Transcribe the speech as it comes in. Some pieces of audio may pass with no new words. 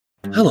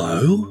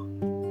Hello?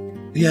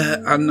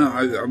 Yeah,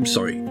 I'm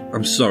sorry.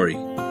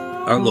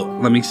 Look,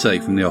 let me say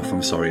from the off,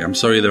 I'm sorry. I'm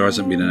sorry there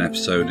hasn't been an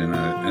episode in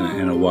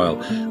a while.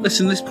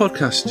 Listen, this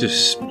podcast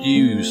just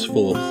spews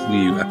forth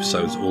new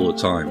episodes all the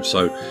time,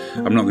 so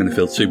I'm not going to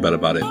feel too bad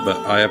about it, but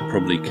I have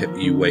probably kept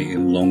you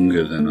waiting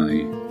longer than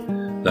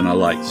I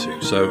like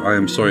to, so I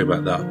am sorry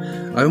about that.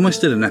 I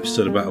almost did an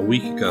episode about a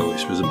week ago,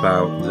 which was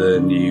about the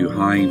new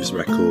Hives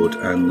record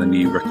and the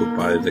new record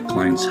by The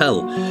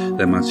Clientele.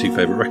 They're my two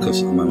favourite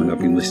records at the moment. I've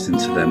been listening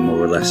to them more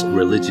or less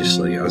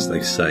religiously, as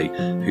they say.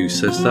 Who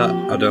says that?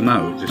 I don't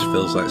know. It just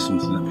feels like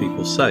something that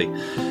people say.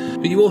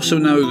 But you also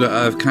know that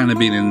I've kind of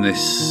been in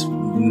this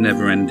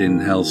never-ending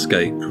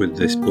hellscape with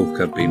this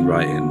book I've been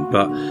writing,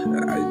 but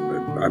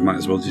I might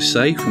as well just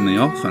say from the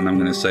off, and I'm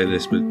going to say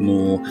this with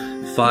more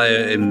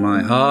fire in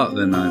my heart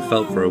than I've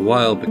felt for a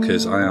while,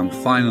 because I am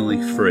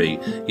finally free.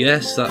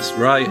 Yes, that's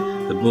right,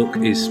 the book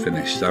is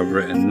finished. I've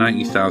written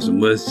 90,000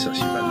 words, it's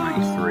actually about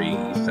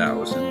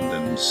 93,000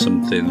 and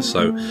something,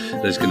 so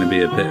there's going to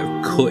be a bit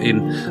of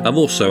cutting.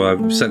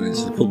 I've sent it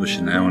to the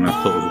publisher now, and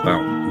I've thought of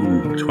about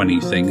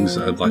 20 things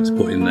that I'd like to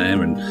put in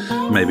there, and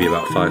maybe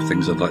about 5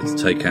 things I'd like to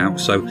take out,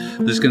 so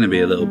there's going to be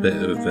a little bit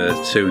of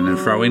to and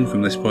fro in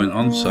from this point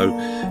on, so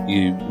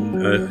you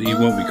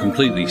won't be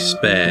completely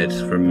spared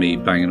from me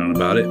banging on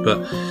about it. But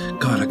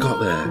God, I got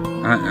there,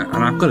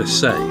 and I've got to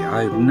say,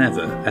 I've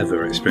never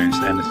ever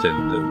experienced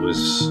anything that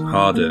was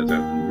harder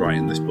than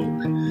writing this book.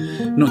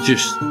 Not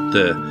just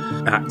the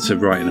act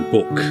of writing a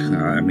book.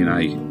 I mean,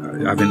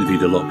 I've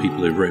interviewed a lot of people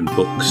who've written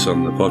books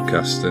on the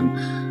podcast, and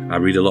I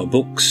read a lot of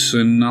books,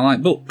 and I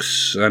like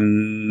books,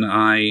 and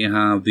I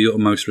have the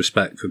utmost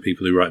respect for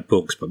people who write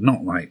books, but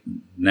not like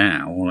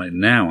now. Like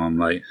now, I'm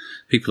like,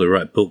 people who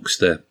write books,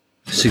 they're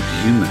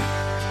superhuman.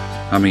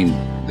 I mean,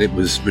 it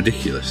was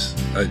ridiculous.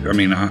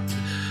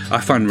 I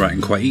find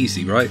writing quite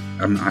easy, right?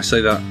 And I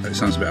say that, it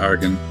sounds a bit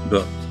arrogant,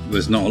 but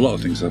there's not a lot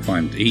of things I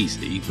find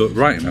easy, but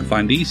writing I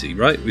find easy,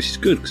 right? Which is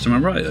good, because I'm a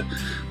writer.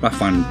 I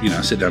find,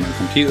 I sit down at a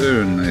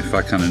computer, and if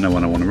I kind of know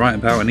what I want to write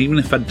about, and even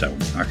if I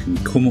don't, I can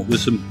come up with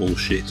some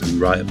bullshit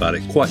and write about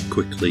it quite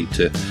quickly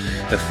to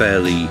a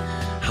fairly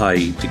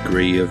high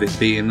degree of it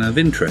being of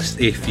interest,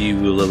 if you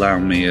will allow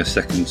me a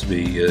second to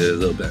be a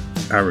little bit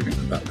arrogant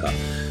about that.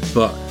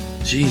 But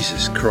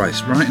Jesus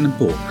Christ, writing a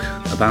book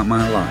about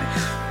my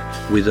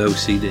life with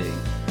OCD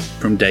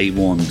from day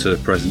one to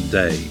the present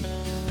day,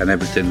 and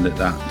everything that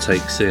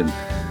takes in,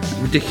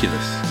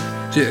 ridiculous.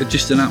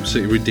 Just an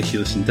absolutely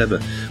ridiculous endeavour,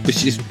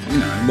 which is,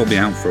 it won't be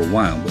out for a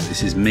while, but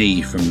this is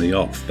me from the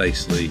off,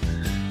 basically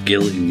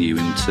guilting you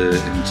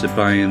into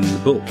buying the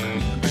book,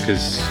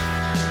 because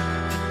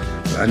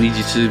I need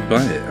you to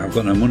buy it. I've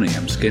got no money,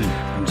 I'm skinned,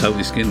 I'm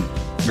totally skinned.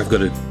 I've got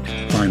to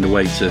find a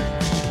way to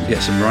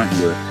get some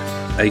writing work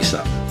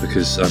ASAP,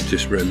 because I've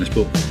just written this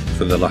book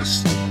for the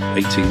last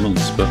 18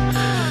 months, but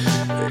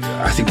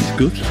I think it's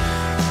good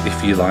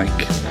if you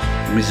like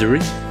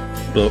misery,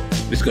 but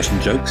it's got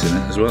some jokes in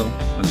it as well,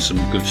 and some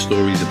good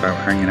stories about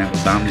hanging out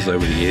with bands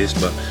over the years.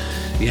 But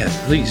yeah,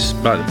 please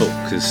buy the book,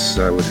 because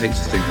I would hate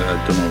to think that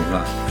I'd done all of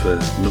that for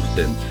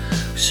nothing.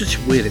 It's such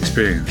a weird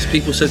experience.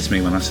 People said to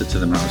me when I said to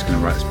them I was going to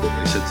write this book,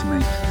 they said to me,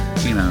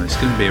 it's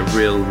going to be a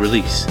real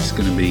release, it's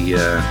going to be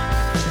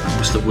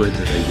what's the word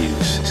that they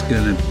use, it's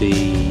going to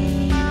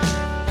be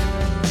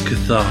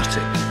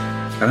cathartic.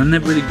 And I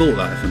never really bought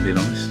that, if I'm being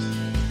honest.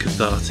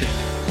 Cathartic.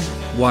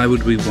 Why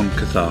would we want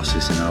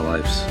catharsis in our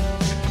lives?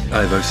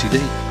 I have OCD.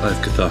 I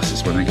have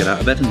catharsis when I get out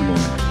of bed in the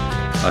morning.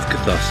 I have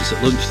catharsis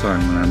at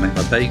lunchtime when I make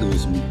my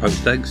bagels and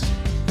poached eggs.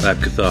 I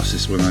have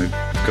catharsis when I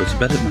go to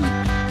bed at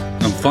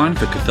night. I'm fine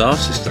for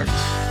catharsis, thanks.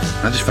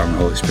 I just found the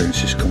whole experience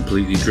just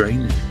completely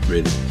draining,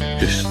 really.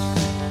 Just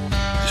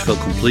felt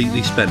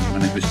completely spent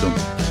when it was done.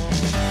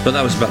 But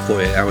that was about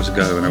 48 hours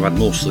ago, and I've had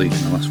more sleep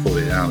in the last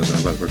 48 hours than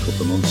I've had for a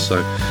couple of months,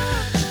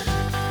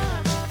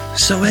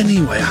 So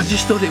anyway, I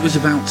just thought it was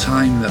about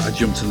time that I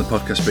jumped on the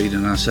podcast feed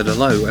and I said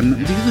hello. And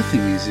the other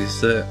thing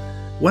is that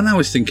when I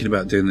was thinking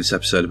about doing this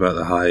episode about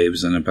the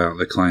Hives and about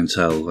The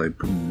Clientele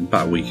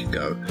about a week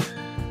ago,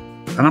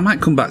 and I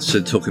might come back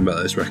to talking about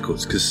those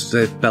records, because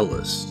they're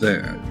bellers.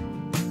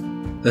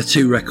 They're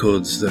two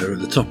records that are at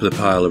the top of the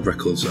pile of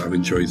records that I've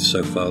enjoyed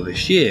so far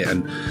this year.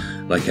 And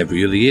like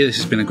every other year, this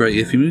has been a great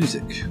year for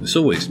music. There's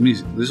always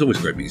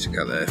great music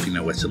out there if you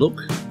know where to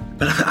look.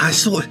 But I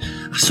sort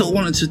of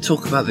wanted to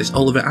talk about this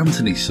Oliver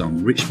Anthony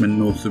song, Richmond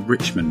North of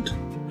Richmond.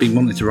 I've been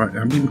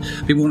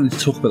wanting to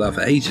talk about that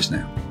for ages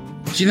now.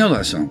 Do you know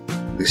that song?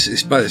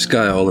 It's by this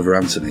guy Oliver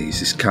Anthony.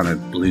 He's this kind of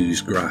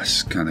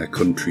bluesgrass kind of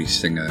country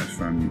singer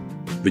from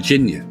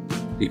Virginia.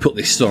 He put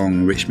this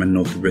song, Richmond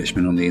North of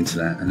Richmond, on the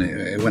internet, and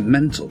it went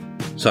mental.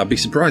 So I'd be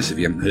surprised if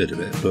you haven't heard of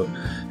it, but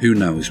who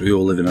knows? We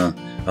all live in our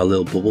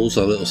little bubbles,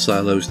 our little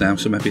silos now,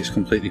 so maybe it's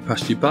completely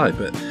passed you by,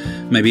 but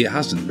maybe it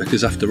hasn't,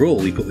 because after all,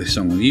 he put this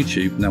song on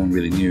YouTube, no one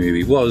really knew who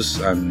he was,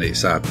 and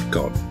it's had,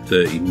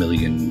 30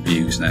 million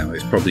views now.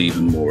 It's probably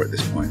even more at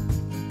this point.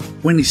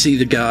 When you see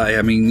the guy,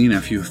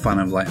 if you're a fan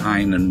of like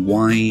Iron and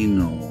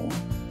Wine, or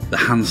the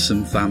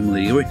Hanson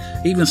family, or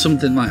even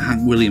something like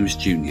Hank Williams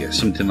Jr.,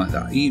 something like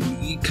that. You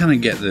kind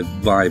of get the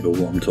vibe of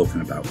what I'm talking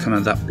about, kind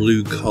of that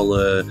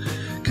blue-collar,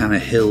 kind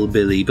of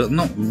hillbilly, but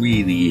not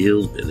really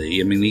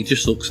hillbilly. I mean, he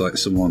just looks like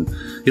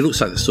he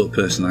looks like the sort of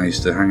person I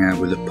used to hang out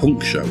with at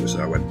punk shows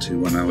I went to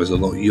when I was a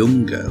lot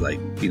younger, like,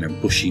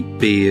 bushy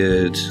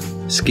beard,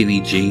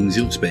 skinny jeans.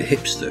 He looks a bit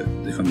hipster,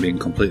 if I'm being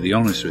completely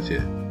honest with you.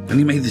 And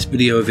he made this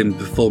video of him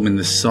performing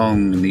the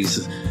song, and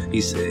he's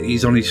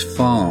on his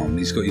farm,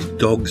 he's got his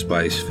dogs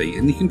by his feet,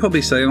 and you can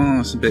probably say,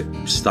 oh, it's a bit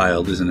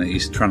styled, isn't it?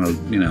 He's trying to,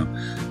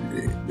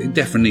 it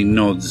definitely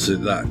nods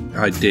at that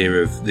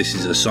idea of this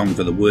is a song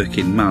for the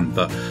working man.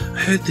 But I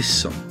heard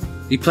this song,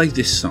 he played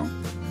this song,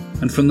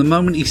 and from the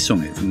moment he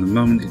sung it, from the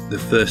moment the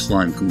first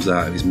line comes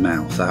out of his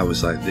mouth, I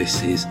was like,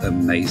 this is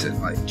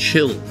amazing, like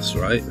chills,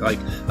 right? Like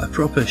a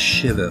proper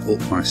shiver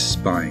up my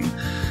spine.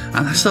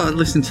 And I started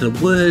listening to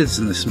the words,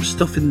 and there's some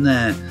stuff in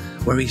there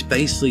where he's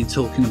basically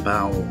talking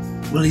about,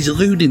 well, he's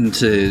alluding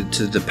to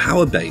the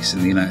power base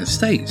in the United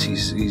States.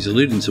 He's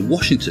alluding to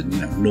Washington,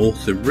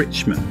 north of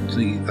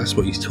Richmond. That's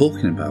what he's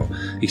talking about.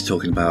 He's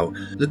talking about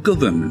the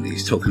government.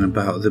 He's talking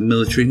about the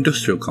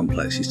military-industrial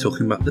complex. He's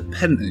talking about the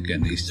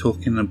Pentagon. He's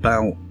talking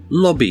about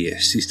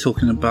lobbyists. He's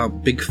talking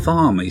about Big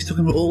Pharma. He's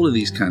talking about all of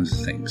these kinds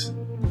of things.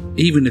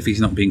 Even if he's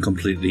not being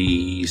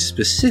completely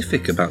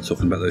specific about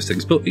talking about those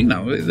things. But,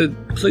 the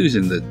clue's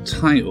in the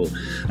title.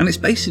 And it's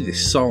basically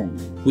this song,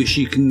 which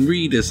you can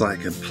read as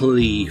like a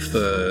plea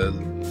for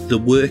the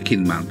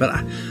working man. But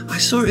I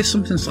saw it as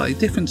something slightly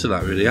different to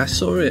that, really. I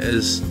saw it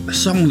as a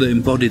song that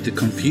embodied the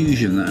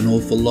confusion that an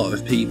awful lot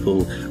of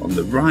people on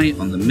the right,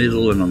 on the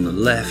middle, and on the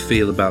left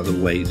feel about the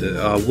way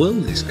that our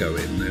world is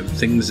going. There are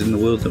things in the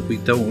world that we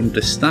don't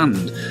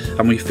understand.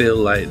 And we feel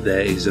like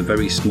there is a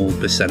very small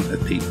percent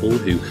of people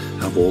who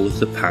have all of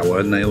the power,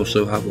 and they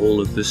also have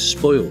all of the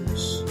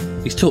spoils.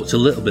 He's talked a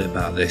little bit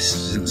about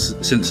this since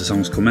the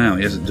song's come out.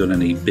 He hasn't done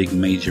any big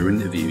major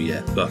interview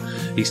yet, but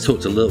he's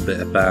talked a little bit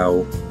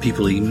about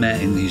people he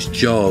met in his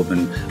job,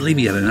 and I believe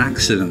he had an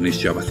accident in his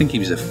job. I think he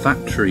was a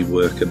factory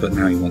worker, but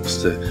now he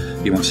wants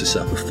to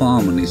set up a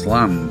farm on his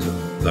land.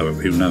 Though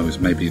who knows,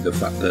 maybe the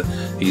fact that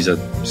he's had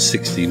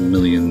 60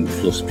 million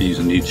plus views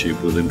on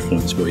YouTube will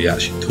influence what he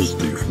actually does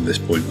do from this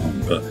point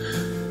on. But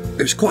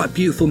it was quite a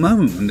beautiful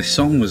moment, and this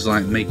song was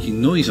like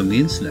making noise on the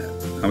internet.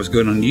 I was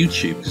going on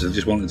YouTube because I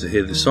just wanted to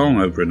hear the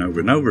song over and over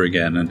and over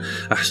again, and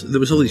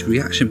there was all these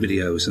reaction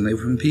videos, and they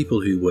were from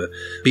people who were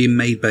being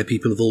made by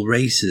people of all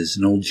races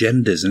and all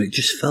genders, and it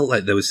just felt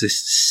like there was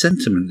this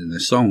sentiment in the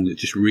song that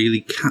just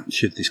really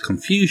captured this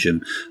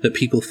confusion that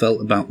people felt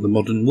about the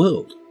modern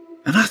world.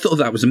 And I thought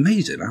that was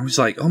amazing. I was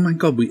like, oh my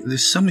God,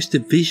 there's so much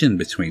division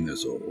between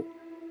us all.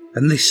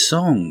 And this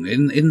song,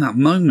 in that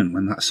moment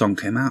when that song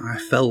came out, I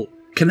felt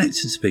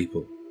connected to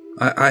people.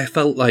 I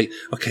felt like,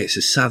 okay, it's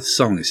a sad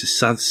song, it's a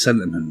sad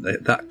sentiment,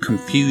 that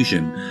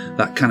confusion,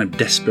 that kind of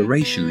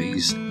desperation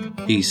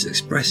that he's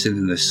expressing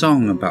in the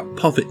song about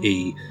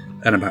poverty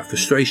and about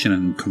frustration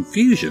and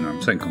confusion.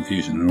 I'm saying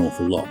confusion an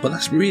awful lot, but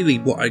that's really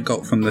what I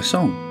got from the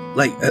song.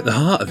 Like, at the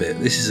heart of it,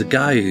 this is a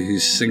guy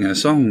who's singing a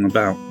song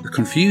about the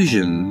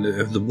confusion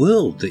of the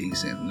world that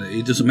he's in, that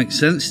it doesn't make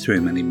sense to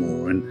him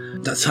anymore.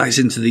 And that ties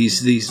into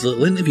these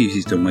little interviews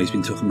he's done where he's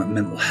been talking about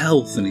mental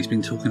health, and he's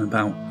been talking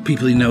about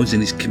people he knows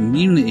in his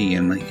community,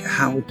 and like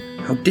how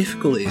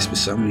difficult it is for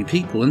so many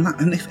people.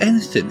 And if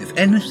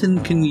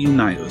anything can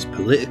unite us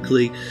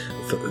politically,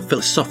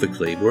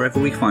 philosophically, wherever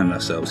we find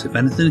ourselves, if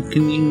anything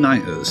can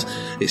unite us,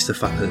 it's the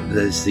fact that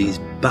there's these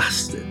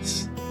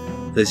bastards.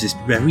 There's this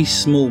very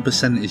small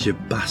percentage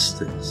of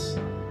bastards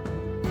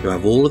who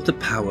have all of the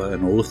power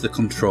and all of the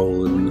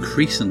control, and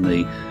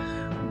increasingly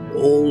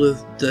all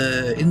of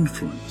the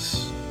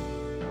influence.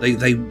 They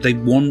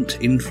want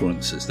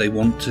influencers. They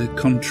want to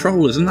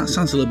control us, and that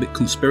sounds a little bit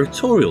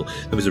conspiratorial.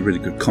 There was a really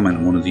good comment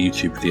on one of the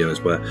YouTube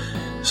videos where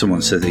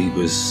someone said he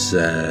was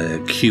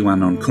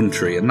QAnon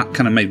country, and that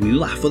kind of made me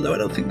laugh, although I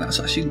don't think that's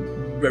actually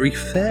very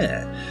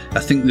fair. I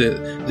think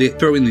that they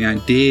throw in the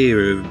idea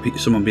of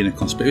someone being a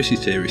conspiracy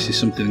theorist is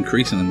something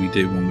increasing than we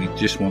do when we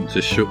just want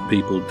to shut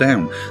people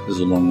down. There's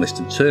a long list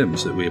of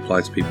terms that we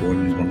apply to people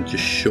when we want to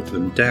just shut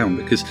them down,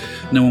 because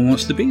no one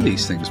wants to be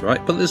these things,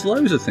 right? But there's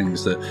loads of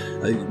things that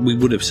we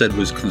would have said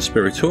was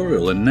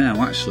conspiratorial, and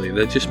now actually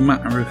they're just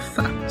matter of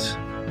fact.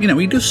 You know,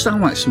 he does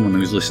sound like someone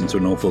who's listened to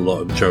an awful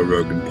lot of Joe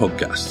Rogan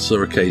podcasts,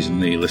 or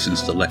occasionally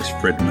listens to Lex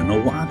Fridman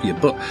or what have you.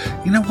 But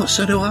you know what?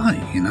 So do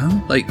I, you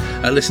know? Like,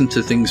 I listen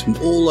to things from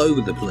all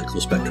over the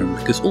political spectrum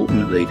because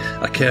ultimately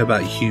I care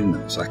about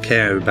humans. I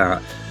care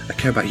about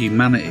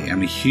humanity.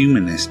 I'm a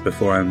humanist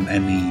before I'm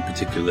any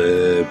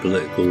particular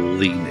political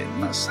leaning.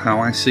 That's how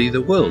I see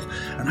the world.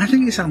 And I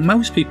think it's how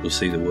most people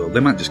see the world. They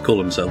might just call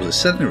themselves a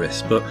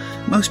centrist, but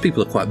most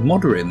people are quite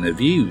moderate in their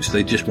views.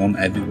 They just want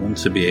everyone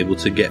to be able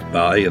to get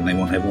by, and they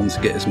want everyone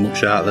to get as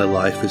much out of their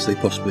life as they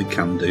possibly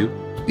can do.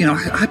 You know,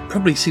 I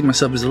probably see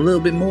myself as a little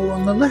bit more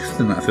on the left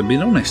than that, if I'm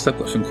being honest. I've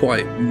got some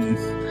quite...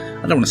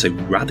 I don't want to say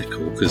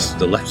radical, because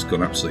the left's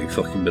gone absolutely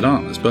fucking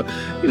bananas, but,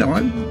 you know,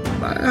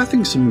 I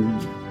think some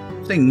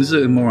things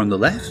that are more on the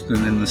left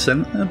than in the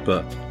centre,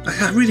 but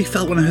I really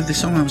felt when I heard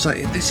this song, I was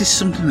like, this is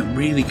something that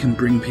really can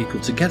bring people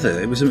together.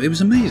 It was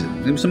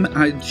amazing.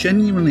 I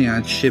genuinely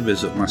had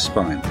shivers up my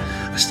spine.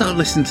 I started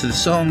listening to the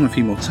song a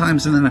few more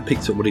times, and then I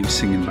picked up what he was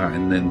singing about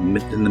in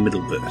the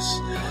middle verse.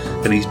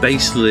 And he's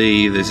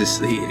basically,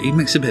 he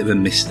makes a bit of a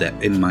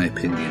misstep, in my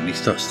opinion. He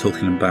starts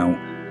talking about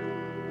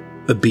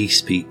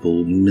obese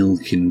people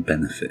milking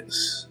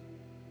benefits.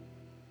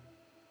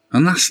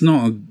 And that's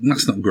not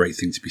a great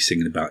thing to be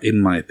singing about, in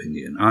my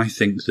opinion. I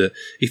think that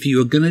if you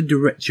are going to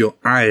direct your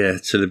ire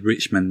to the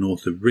rich men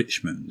north of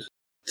Richmond,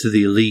 to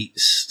the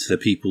elites, to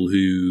the people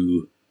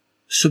who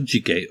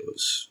subjugate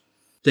us,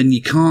 then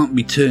you can't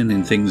be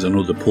turning things on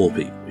other poor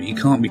people. You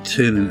can't be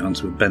turning it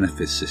onto a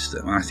benefit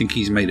system. I think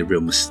he's made a real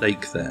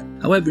mistake there.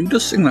 However, he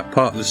does sing that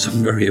part of the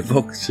song very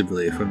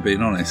evocatively, if I'm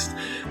being honest.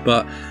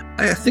 But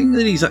I think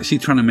that he's actually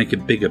trying to make a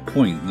bigger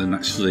point than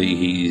actually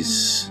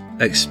he's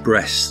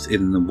expressed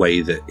in the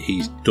way that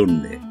he's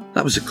done it.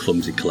 That was a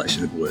clumsy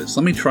collection of words.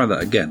 Let me try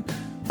that again.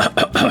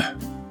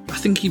 I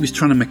think he was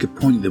trying to make a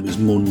point that was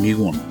more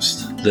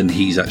nuanced than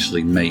he's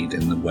actually made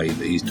in the way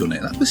that he's done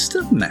it. That was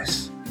still a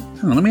mess.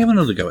 Hang on, let me have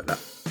another go at that.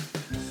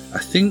 I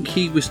think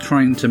he was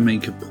trying to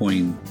make a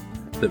point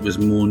that was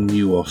more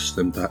nuanced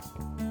than that.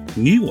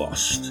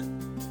 Nuanced?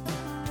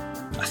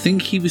 I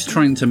think he was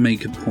trying to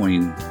make a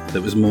point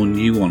that was more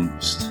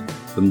nuanced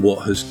than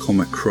what has come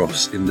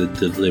across in the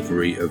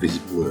delivery of his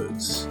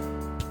words.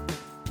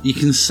 You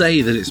can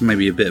say that it's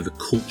maybe a bit of a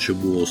culture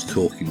wars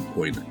talking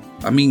point.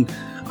 I mean,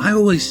 I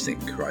always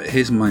think, right,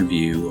 here's my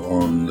view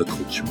on the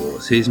culture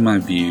wars, here's my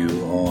view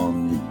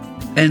on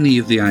any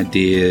of the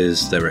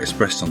ideas that are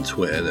expressed on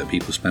Twitter that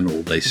people spend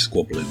all day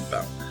squabbling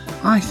about.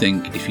 I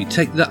think if you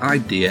take that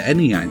idea,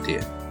 any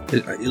idea,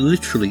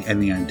 literally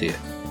any idea,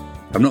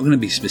 I'm not going to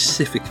be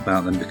specific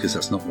about them because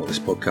that's not what this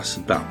podcast is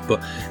about, but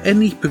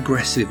any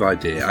progressive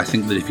idea, I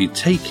think that if you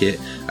take it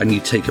and you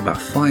take about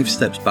 5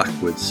 steps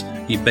backwards,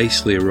 you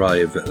basically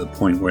arrive at the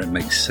point where it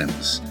makes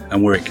sense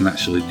and where it can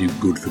actually do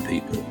good for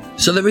people.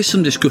 So there is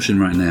some discussion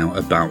right now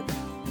about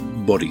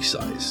body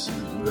size,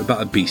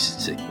 about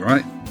obesity,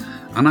 right?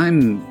 And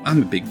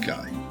I'm a big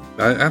guy.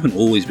 I haven't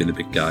always been a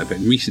big guy, but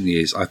in recent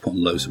years I've put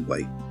on loads of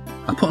weight.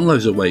 I put on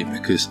loads of weight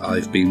because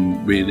I've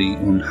been really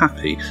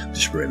unhappy. I've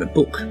just written a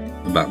book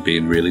about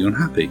being really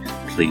unhappy.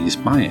 Please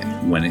buy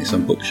it when it's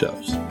on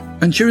bookshelves.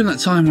 And during that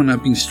time when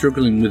I've been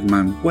struggling with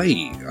my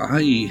weight,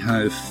 I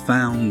have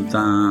found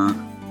that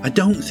I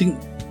don't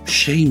think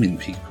shaming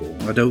people,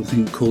 I don't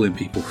think calling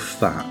people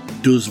fat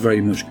does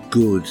very much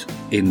good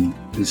in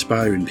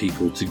inspiring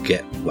people to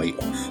get weight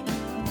off.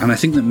 And I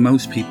think that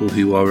most people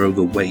who are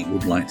overweight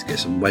would like to get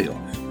some weight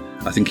off.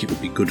 I think it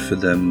would be good for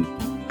them.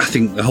 I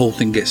think the whole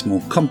thing gets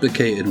more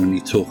complicated when you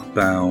talk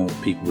about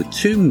people with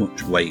too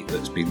much weight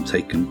that's been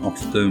taken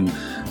off them.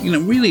 You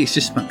know, really it's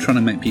just about trying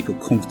to make people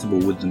comfortable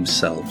with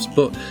themselves.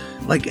 But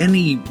like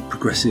any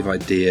progressive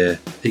idea,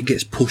 it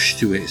gets pushed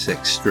to its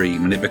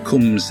extreme and it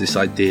becomes this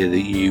idea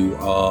that you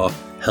are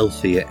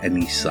healthy at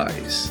any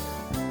size.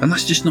 And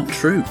that's just not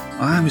true.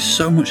 I was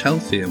so much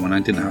healthier when I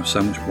didn't have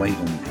so much weight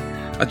on me.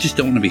 I just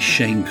don't want to be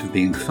shamed for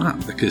being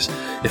fat, because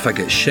if I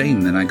get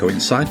shamed then I go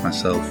inside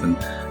myself and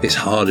it's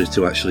harder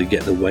to actually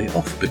get the weight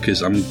off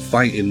because I'm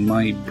fighting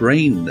my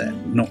brain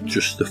then, not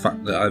just the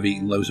fact that I've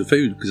eaten loads of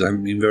food because I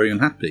haven't been very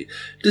unhappy.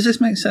 Does this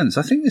make sense?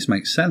 I think this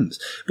makes sense.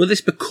 But this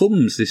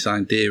becomes this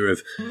idea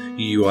of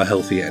you are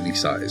healthy at any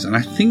size, and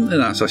I think that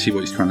that's actually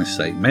what he's trying to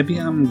say. Maybe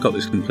I haven't got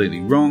this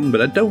completely wrong,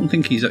 but I don't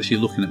think he's actually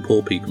looking at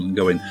poor people and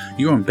going,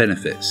 you're on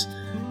benefits.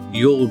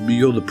 You're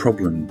the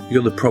problem.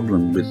 You're the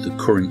problem with the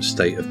current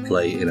state of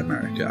play in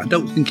America. I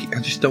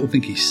just don't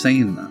think he's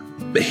saying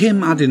that. But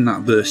him adding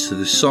that verse to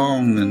the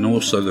song, and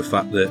also the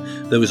fact that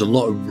there was a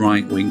lot of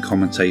right-wing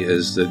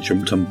commentators that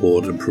jumped on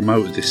board and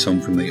promoted this song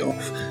from the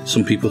off.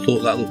 Some people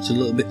thought that looked a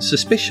little bit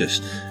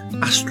suspicious.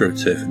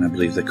 AstroTurfing, I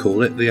believe they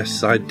call it.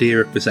 This idea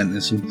of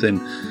presenting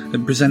something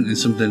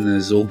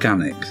as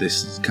organic.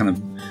 This kind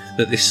of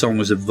that this song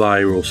was a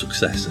viral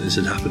success. That this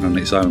had happened on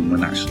its own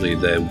when actually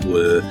there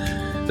were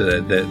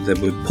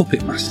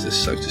puppet masters,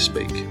 so to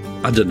speak.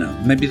 I don't know,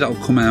 maybe that'll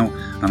come out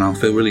and I'll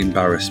feel really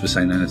embarrassed for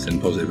saying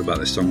anything positive about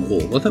this song at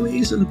all, although it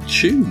is a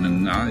tune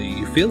and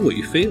you feel what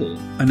you feel.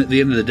 And at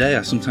the end of the day,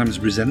 I sometimes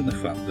resent the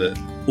fact that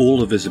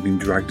all of us have been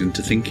dragged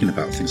into thinking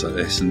about things like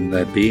this, and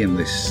there being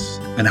this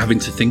and having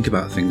to think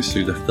about things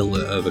through the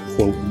filter of a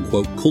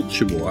quote-unquote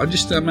culture war.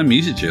 I'm a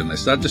music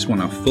journalist. I just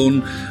want to have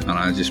fun and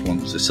I just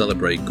want to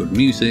celebrate good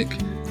music.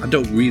 I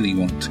don't really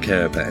want to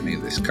care about any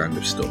of this kind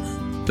of stuff.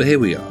 But here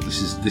we are,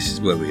 this is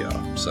where we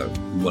are, so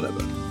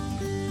whatever.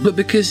 But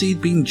because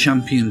he'd been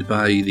championed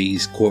by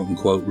these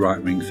quote-unquote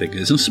right-wing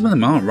figures, and some of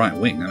them are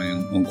right-wing, I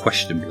mean,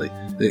 unquestionably,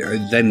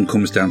 it then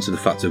comes down to the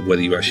fact of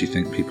whether you actually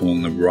think people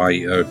on the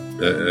right are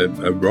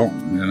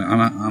wrong.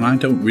 And I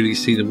don't really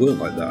see the world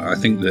like that. I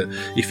think that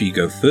if you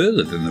go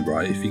further than the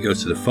right, if you go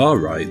to the far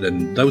right,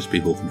 then those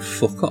people can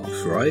fuck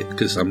off, right?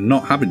 Because I'm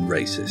not having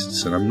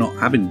racists, and I'm not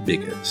having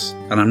bigots,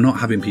 and I'm not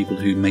having people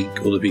who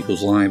make other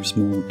people's lives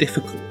more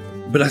difficult.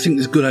 But I think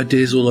there's good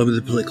ideas all over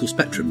the political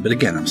spectrum. But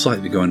again, I'm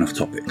slightly going off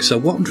topic. So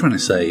what I'm trying to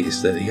say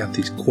is that you have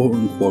these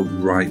quote-unquote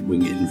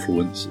right-wing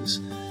influencers.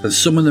 And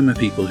some of them are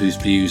people whose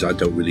views I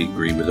don't really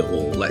agree with at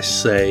all. Let's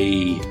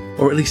say,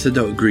 or at least I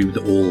don't agree with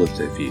all of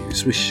their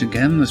views. Which,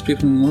 again, there's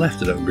people on the left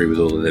that don't agree with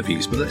all of their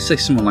views. But let's say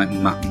someone like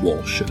Matt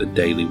Walsh at the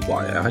Daily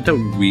Wire. I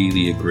don't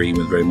really agree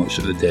with very much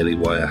that the Daily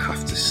Wire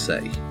have to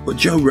say. But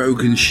Joe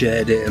Rogan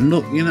shared it. And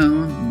look, you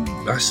know,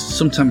 I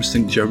sometimes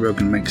think Joe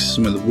Rogan makes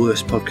some of the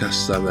worst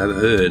podcasts I've ever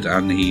heard,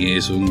 and he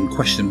is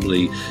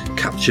unquestionably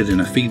captured in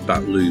a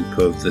feedback loop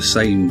of the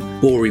same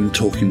boring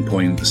talking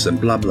points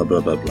and blah blah blah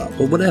blah blah.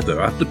 But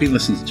whatever, I've been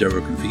listening to Joe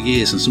Rogan for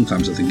years, and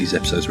sometimes I think his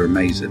episodes are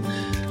amazing.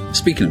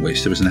 Speaking of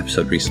which, there was an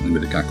episode recently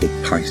with a guy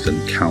called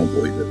Python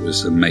Cowboy that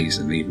was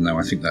amazing, even though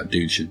I think that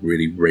dude should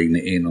really rein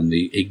it in on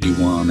the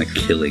iguana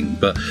killing,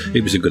 but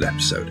it was a good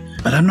episode.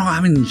 But I'm not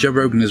having Joe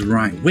Rogan as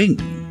right wing.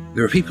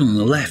 There are people on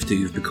the left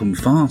who've become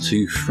far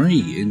too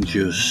free in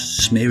just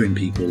smearing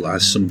people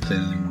as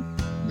something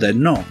they're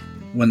not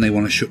when they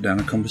want to shut down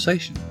a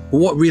conversation. But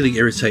what really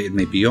irritated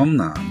me beyond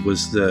that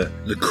was the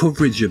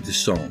coverage of the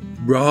song,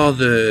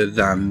 rather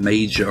than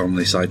major on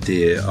this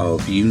idea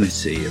of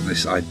unity and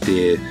this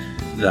idea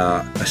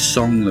that a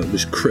song that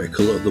was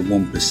critical of the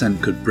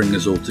 1% could bring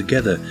us all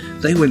together.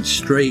 They went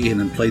straight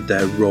in and played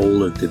their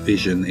role of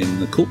division in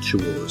the culture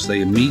wars. They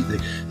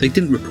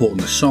didn't report on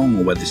the song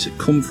or where this had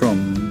come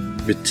from.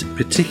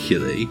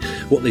 Particularly,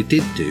 what they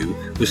did do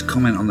was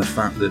comment on the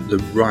fact that the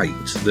right,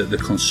 that the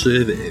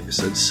conservatives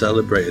had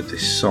celebrated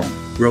this song.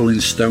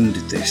 Rolling Stone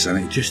did this, and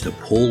it just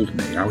appalled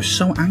me. I was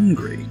so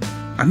angry.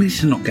 I need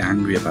to not get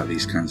angry about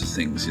these kinds of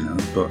things, you know,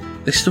 but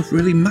this stuff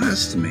really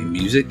matters to me.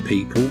 Music,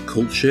 people,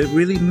 culture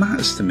really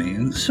matters to me,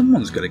 and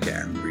someone's got to get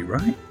angry,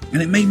 right?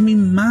 And it made me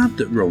mad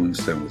that Rolling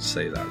Stone would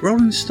say that.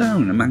 Rolling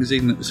Stone, a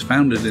magazine that was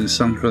founded in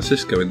San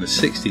Francisco in the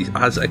 60s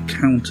as a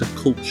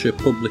counterculture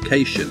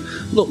publication.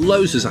 Look,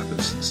 loads has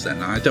happened since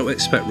then. I don't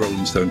expect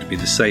Rolling Stone to be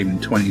the same in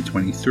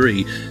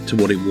 2023 to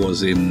what it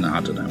was in,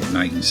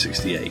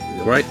 1968,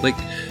 right? Like,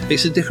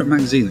 it's a different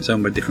magazine, it's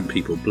owned by different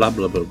people, blah,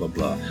 blah, blah, blah,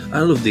 blah. I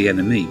love The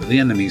Enemy, but The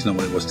Enemy is not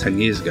what it was 10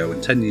 years ago,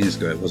 and 10 years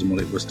ago it wasn't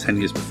what it was 10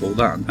 years before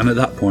that. And at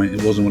that point,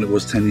 it wasn't what it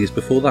was 10 years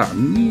before that.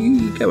 And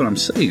you get what I'm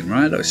saying,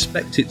 right? I don't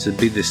expect it to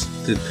be this.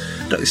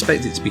 Don't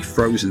expect it to be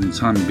frozen in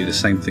time and be the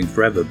same thing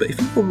forever, but if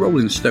you're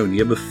Rolling Stone, you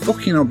have a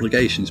fucking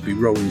obligation to be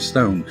Rolling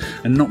Stone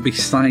and not be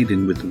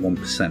siding with the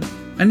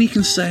 1%. And you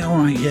can say,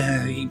 alright,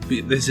 yeah,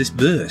 there's this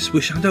verse,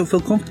 which I don't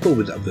feel comfortable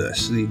with that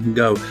verse, and you can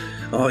go,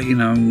 oh, you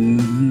know,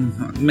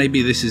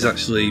 maybe this is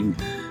actually...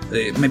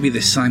 Maybe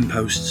this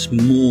signposts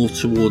more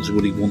towards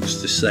what he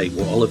wants to say,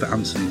 what Oliver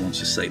Anthony wants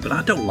to say, but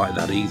I don't like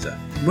that either.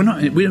 We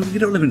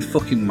don't live in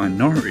fucking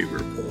Minority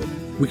Report.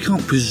 We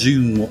can't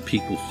presume what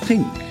people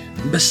think.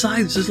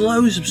 Besides, there's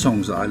loads of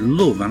songs that I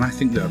love and I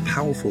think that are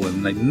powerful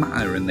and they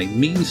matter and they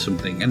mean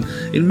something, and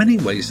in many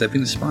ways they've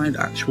inspired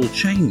actual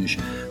change.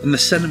 And the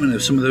sentiment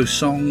of some of those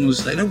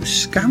songs, they don't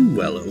scan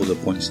well at other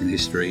points in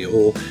history,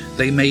 or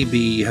they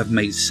maybe have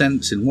made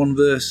sense in one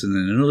verse and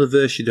in another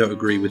verse you don't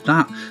agree with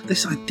that.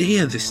 This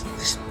idea, this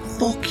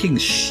fucking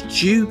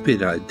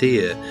stupid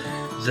idea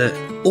that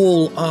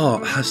all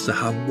art has to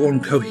have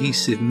one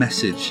cohesive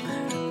message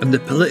and the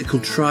political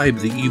tribe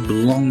that you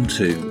belong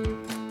to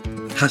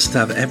has to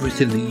have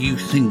everything that you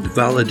think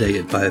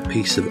validated by a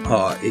piece of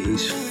art. It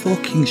is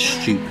fucking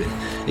stupid.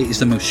 It is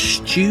the most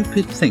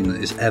stupid thing that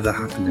has ever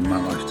happened in my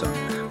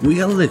lifetime.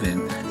 We are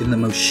living in the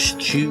most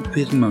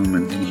stupid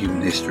moment in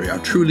human history. I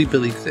truly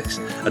believe this.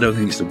 I don't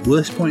think it's the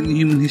worst point in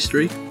human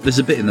history. There's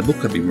a bit in the book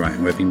I've been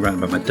writing where I've been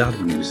writing about my dad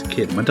when he was a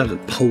kid. My dad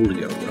had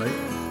polio,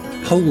 right?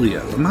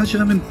 Polio. Imagine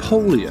having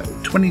polio.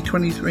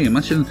 2023.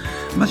 Imagine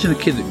a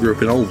kid that grew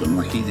up in Oldham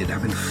like he did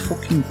having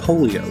fucking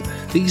polio.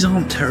 These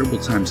aren't terrible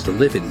times to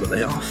live in, but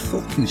they are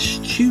fucking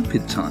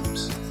stupid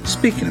times.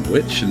 Speaking of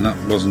which, and that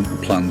wasn't a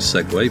planned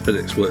segue, but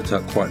it's worked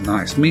out quite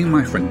nice. Me and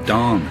my friend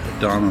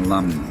Dana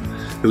Lamb,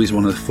 who is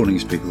one of the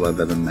funniest people I've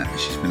ever met.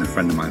 She's been a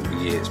friend of mine for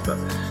years, but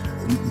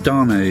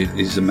Dana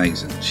is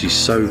amazing. She's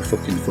so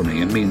fucking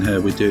funny, and me and her,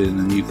 we're doing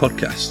a new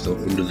podcast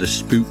under the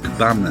Spook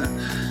banner.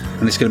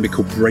 And it's going to be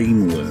called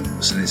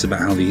Brainworms, and it's about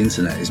how the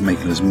internet is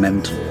making us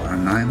mental.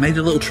 And I made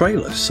a little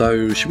trailer,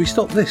 so should we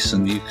stop this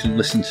and you can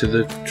listen to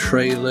the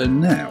trailer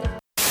now?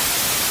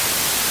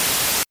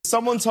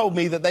 Someone told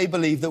me that they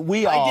believe that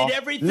we are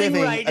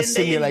living right a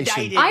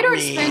simulation. I don't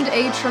spend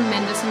a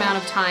tremendous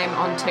amount of time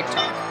on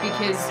TikTok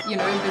because, you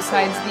know,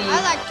 besides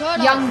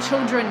the young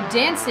children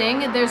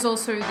dancing, there's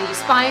also the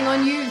spying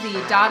on you, the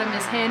data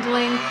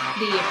mishandling,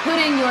 the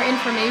putting your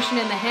information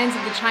in the hands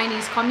of the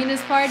Chinese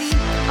Communist Party.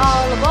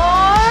 All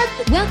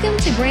aboard! Welcome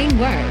to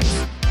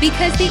Brainworms,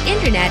 because the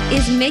internet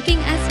is making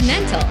us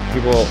mental.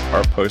 People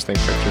are posting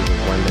pictures of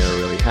when they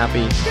were really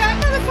happy. That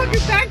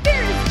motherfucker back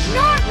there is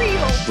not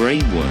real!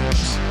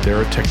 Brainworms. There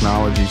are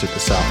technologies at the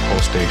South Pole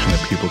Station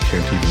that people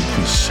can't even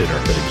consider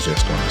that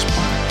exist on this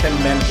planet. Can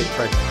men get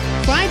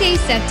pregnant? Friday,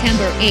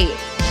 September 8th.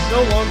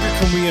 No longer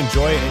can we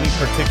enjoy any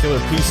particular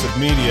piece of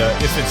media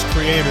if its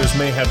creators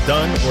may have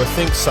done or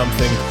think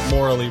something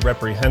morally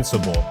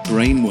reprehensible.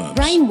 Brainworms.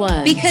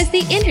 Brainworms. Because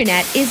the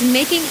internet is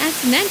making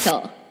us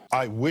mental.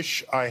 I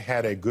wish I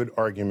had a good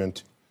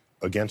argument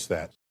against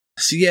that.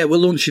 So yeah, we're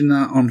launching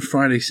that on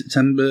Friday,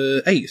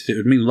 September 8th. It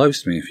would mean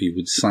loads to me if you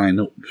would sign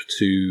up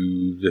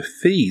to the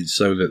feed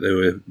so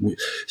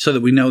that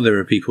we know there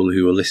are people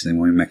who are listening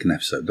when we make an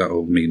episode. That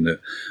will mean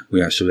that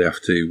we actually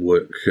have to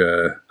work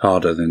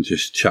harder than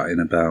just chatting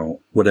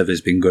about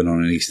whatever's been going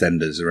on in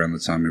EastEnders around the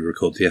time we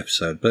record the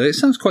episode. But it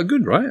sounds quite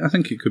good, right? I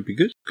think it could be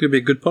good. Could be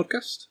a good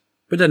podcast.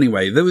 But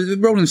anyway,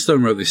 Rolling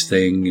Stone wrote this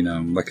thing,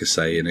 like I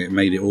say, and it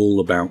made it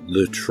all about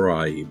the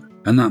tribe.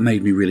 And that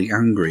made me really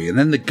angry. And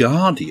then The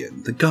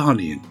Guardian,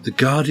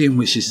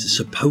 which is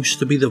supposed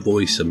to be the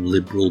voice of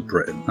liberal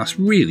Britain. That's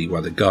really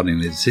why The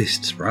Guardian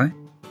exists, right?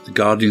 The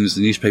Guardian's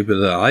the newspaper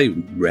that I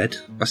read.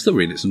 I still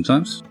read it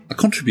sometimes. I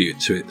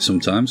contribute to it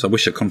sometimes. I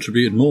wish I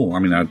contributed more. I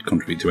mean, I'd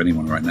contribute to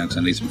anyone right now because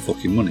I need some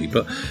fucking money.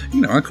 But,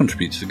 I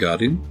contribute to The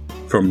Guardian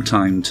from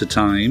time to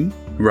time.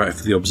 Right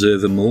for The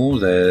Observer more.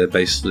 They're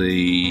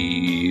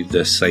basically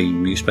the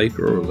same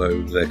newspaper,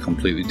 although they're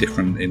completely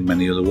different in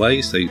many other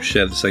ways. They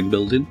share the same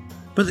building.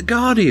 But The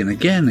Guardian,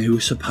 again, who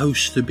is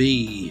supposed to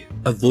be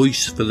a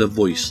voice for the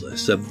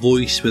voiceless, a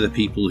voice for the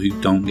people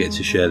who don't get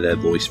to share their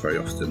voice very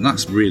often.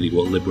 That's really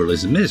what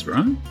liberalism is,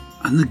 right?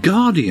 And The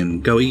Guardian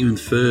go even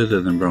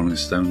further than Rolling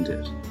Stone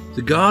did.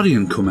 The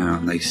Guardian come out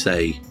and they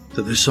say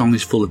that the song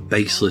is full of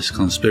baseless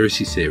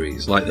conspiracy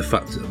theories, like the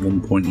fact that at one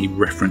point he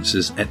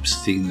references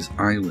Epstein's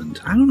Island.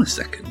 Hang on a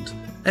second.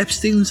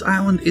 Epstein's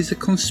Island is a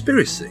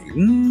conspiracy?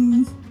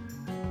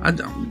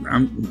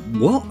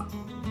 What?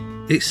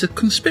 It's a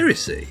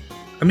conspiracy?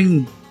 I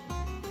mean,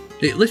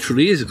 it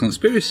literally is a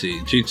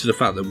conspiracy due to the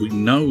fact that we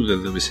know that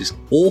there was this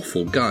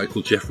awful guy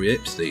called Jeffrey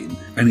Epstein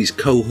and his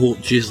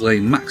cohort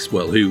Ghislaine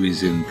Maxwell, who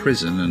is in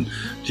prison, and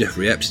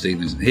Jeffrey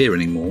Epstein isn't here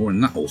anymore,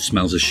 and that all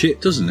smells of shit,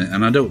 doesn't it?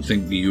 And I don't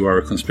think you are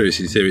a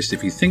conspiracy theorist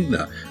if you think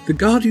that. The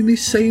Guardian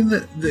is saying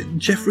that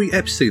Jeffrey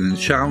Epstein and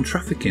child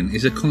trafficking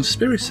is a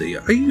conspiracy.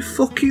 Are you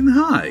fucking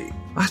high?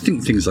 I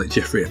think things like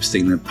Jeffrey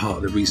Epstein are part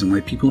of the reason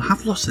why people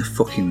have lost their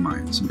fucking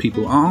minds and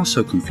people are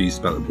so confused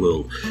about the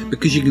world,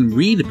 because you can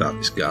read about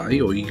this guy,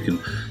 or you can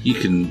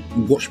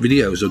watch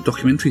videos or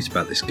documentaries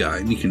about this guy,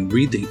 and you can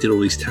read that he did all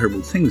these terrible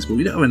things, but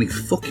we don't have any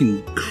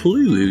fucking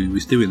clue who he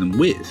was doing them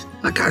with.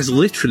 That guy's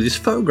literally, there's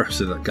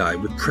photographs of that guy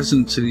with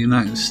presidents of the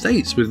United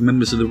States, with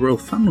members of the royal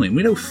family, and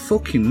we don't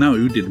fucking know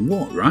who did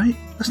what, right?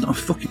 That's not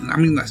a fucking... I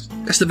mean,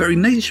 that's the very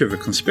nature of a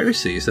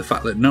conspiracy, is the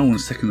fact that no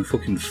one's taken the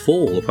fucking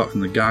fall, apart from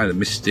the guy that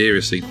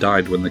mysteriously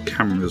died when the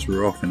cameras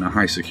were off in a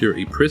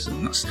high-security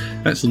prison.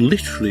 That's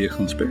literally a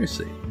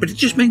conspiracy. But it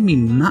just made me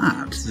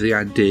mad, the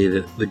idea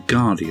that The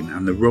Guardian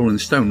and the Rolling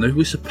Stone, who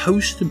were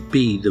supposed to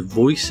be the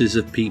voices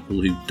of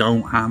people who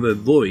don't have a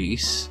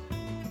voice,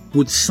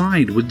 would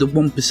side with the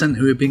 1%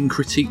 who are being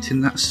critiqued in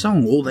that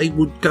song, or they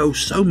would go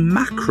so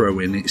macro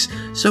in its,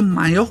 so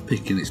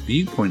myopic in its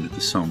viewpoint of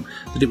the song,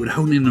 that it would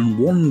hone in on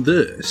one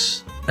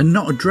verse and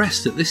not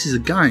address that this is a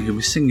guy who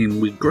was singing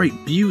with great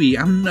beauty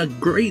and a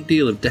great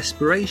deal of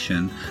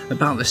desperation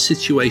about the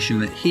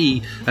situation that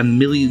he and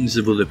millions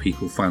of other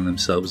people find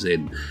themselves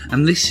in.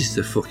 And this is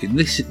the fucking,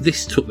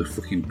 this took the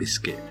fucking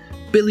biscuit.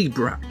 Billy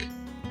Bragg.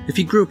 If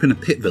you grew up in a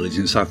pit village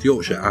in South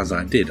Yorkshire, as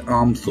I did,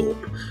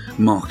 Armthorpe,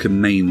 Markham,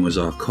 Maine was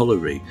our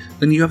colliery,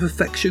 then you have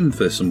affection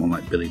for someone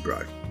like Billy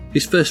Bragg.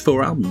 His first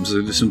 4 albums,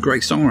 there's some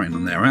great songwriting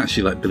on there. I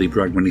actually like Billy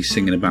Bragg when he's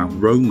singing about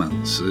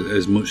romance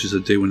as much as I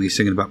do when he's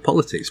singing about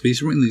politics, but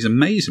he's written these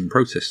amazing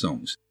protest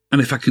songs. And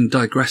if I can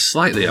digress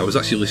slightly, I was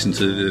actually listening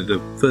to the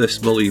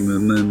first volume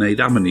of Mermaid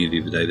Avenue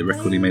the other day, the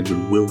record he made with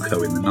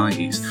Wilco in the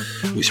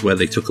 90s, which where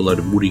they took a load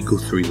of Woody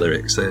Guthrie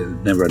lyrics, they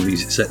never had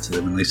music set to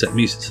them, and they set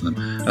music to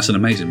them. That's an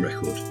amazing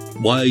record.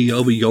 Way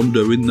over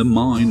yonder in the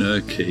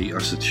minor key.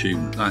 That's a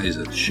tune. That is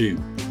a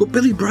tune. But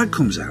Billy Bragg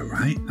comes out,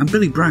 right? And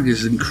Billy Bragg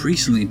has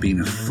increasingly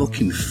been a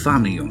fucking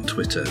fanny on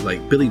Twitter.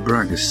 Like, Billy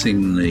Bragg has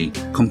seemingly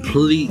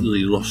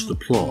completely lost the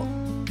plot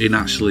in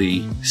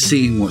actually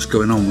seeing what's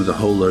going on with a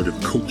whole load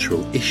of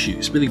cultural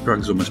issues. Billy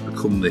Bragg's almost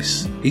become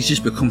this, he's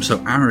just become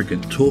so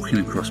arrogant, talking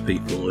across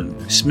people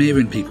and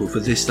smearing people for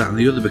this, that and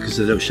the other because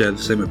they don't share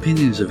the same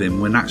opinions of him,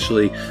 when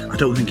actually I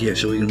don't think he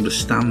actually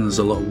understands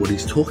a lot of what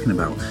he's talking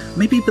about.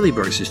 Maybe Billy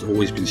Bragg's just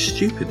always been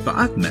stupid, but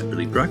I've met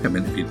Billy Bragg, I've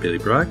interviewed Billy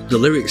Bragg. The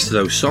lyrics to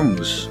those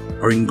songs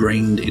are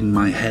ingrained in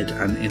my head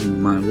and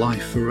in my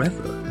life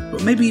forever.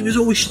 But maybe he was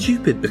always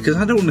stupid, because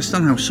I don't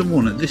understand how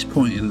someone at this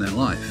point in their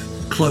life,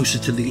 closer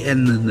to the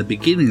end than the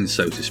beginning,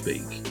 so to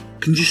speak,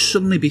 can just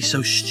suddenly be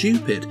so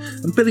stupid.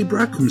 And Billy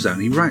Bragg comes out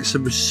and he writes a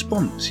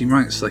response. He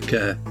writes a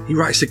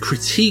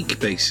critique,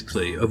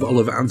 basically, of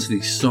Oliver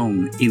Anthony's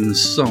song in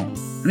song.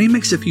 And he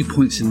makes a few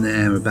points in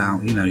there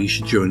about, you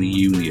should join a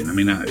union. I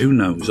mean, who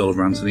knows?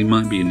 Oliver Anthony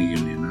might be in a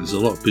union. There's a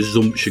lot of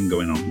presumption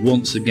going on,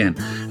 once again.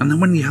 And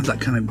then when you have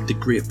that kind of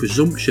degree of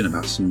presumption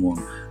about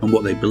someone and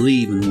what they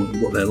believe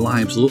and what their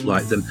lives look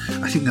like, then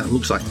I think that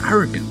looks like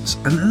arrogance.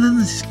 And then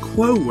there's this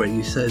quote where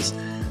he says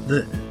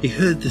that he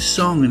heard the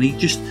song and he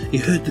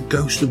heard the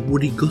ghost of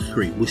Woody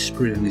Guthrie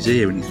whispering in his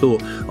ear, and he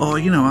thought, oh,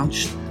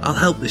 I'll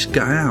help this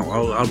guy out.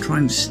 I'll try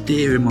and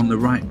steer him on the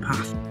right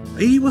path.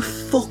 Are you a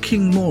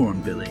fucking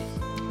moron, Billy?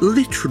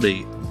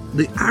 Literally,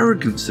 the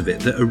arrogance of it,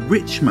 that a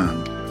rich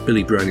man,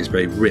 Billy Bragg is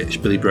very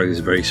rich, Billy Bragg is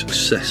a very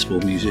successful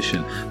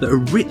musician, that a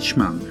rich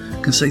man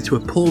can say to a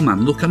poor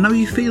man, look, I know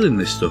you're feeling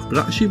this stuff, but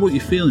actually what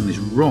you're feeling is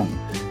wrong.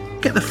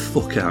 Get the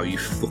fuck out, you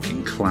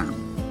fucking clown.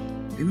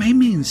 It made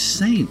me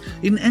insane.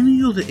 In any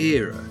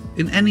era,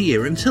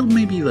 until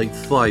maybe like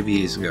 5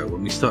 years ago,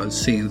 when we started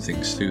seeing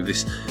things through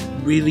this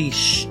really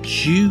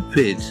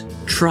stupid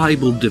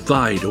tribal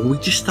divide, or we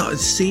just started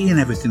seeing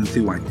everything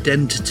through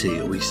identity,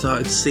 or we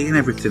started seeing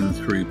everything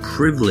through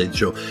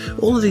privilege, or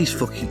all of these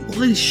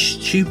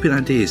stupid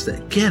ideas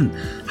that, again,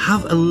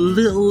 have a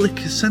little lick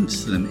of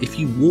sense to them if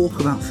you walk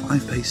about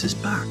 5 paces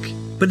back.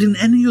 But in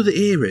any other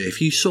era, if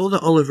you saw the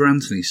Oliver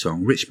Anthony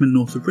song, Richmond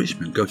North of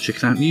Richmond, go check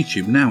it out on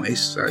YouTube. Now,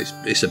 it's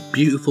a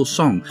beautiful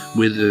song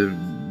with a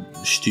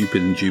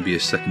stupid and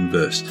dubious second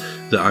verse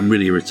that I'm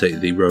really irritated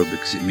they wrote,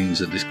 because it means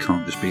that this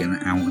can't just be an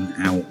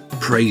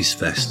out-and-out praise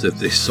fest of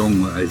this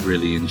song that I've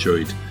really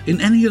enjoyed. In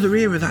any other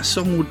era, that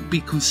song would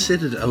be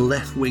considered a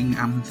left-wing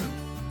anthem.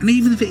 And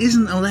even if it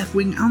isn't a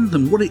left-wing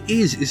anthem, what it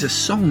is a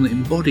song that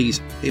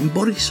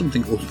embodies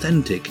something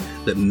authentic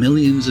that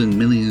millions and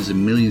millions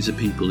and millions of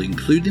people,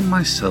 including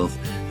myself,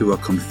 who are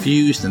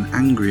confused and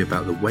angry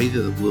about the way that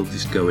the world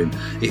is going,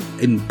 it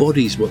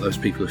embodies what those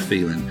people are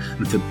feeling.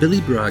 And for Billy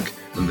Bragg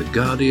and The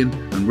Guardian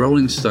and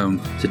Rolling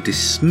Stone to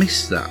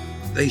dismiss that,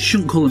 they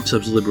shouldn't call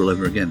themselves liberal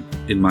ever again,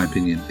 in my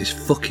opinion. It's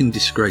fucking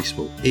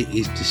disgraceful. It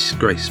is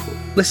disgraceful.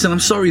 Listen,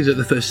 I'm sorry that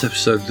the first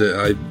episode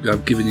that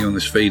I've given you on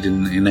this feed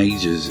in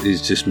ages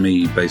is just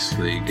me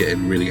basically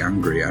getting really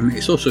angry. And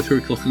it's also 3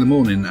 o'clock in the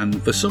morning,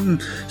 and for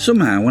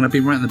somehow, when I've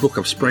been writing the book,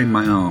 I've sprained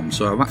my arm.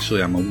 So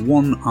I'm a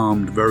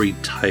one-armed, very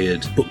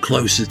tired, but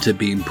closer to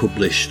being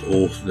published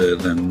author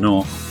than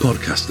not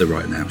podcaster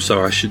right now.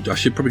 So I should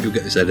probably go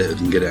get this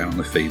edited and get it out on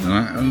the feed.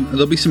 And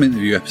there'll be some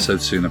interview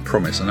episodes soon, I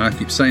promise. And I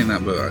keep saying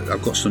that, but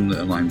I've got some that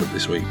are lined up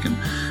this week, and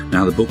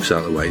now the book's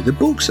out of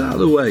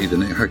the way.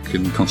 Then I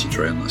can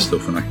concentrate on that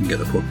stuff, and I can get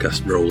the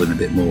podcast rolling a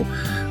bit more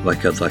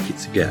like I'd like it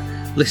to get.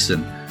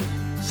 Listen,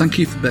 thank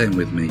you for bearing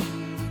with me.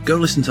 Go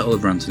listen to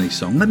Oliver Anthony's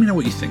song. Let me know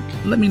what you think.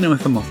 Let me know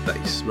if I'm off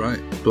base,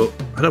 right? But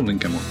I don't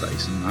think I'm off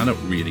base, and I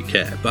don't really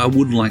care. But I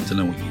would like to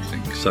know what you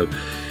think. So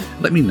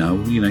let me know.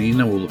 You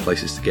know all the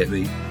places to get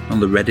me. On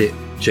the Reddit,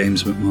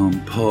 James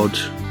McMahon Pod.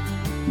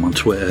 I'm on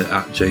Twitter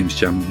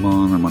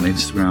 @JamesJamMcMahon. I'm on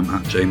Instagram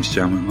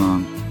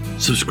 @JamesJamMcMahon.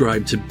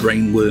 Subscribe to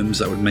Brainworms.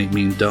 That would make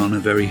me and Dana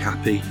very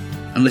happy.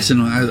 And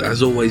listen,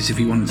 as always, if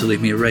you wanted to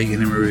leave me a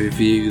rating and a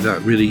review,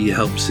 that really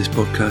helps this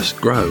podcast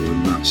grow,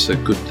 and that's a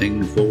good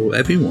thing for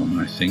everyone,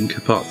 I think,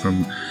 apart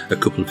from a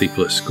couple of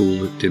people at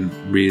school that didn't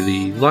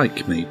really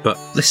like me. But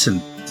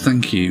listen,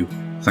 thank you.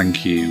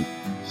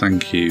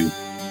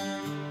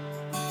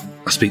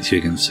 I'll speak to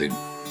you again soon.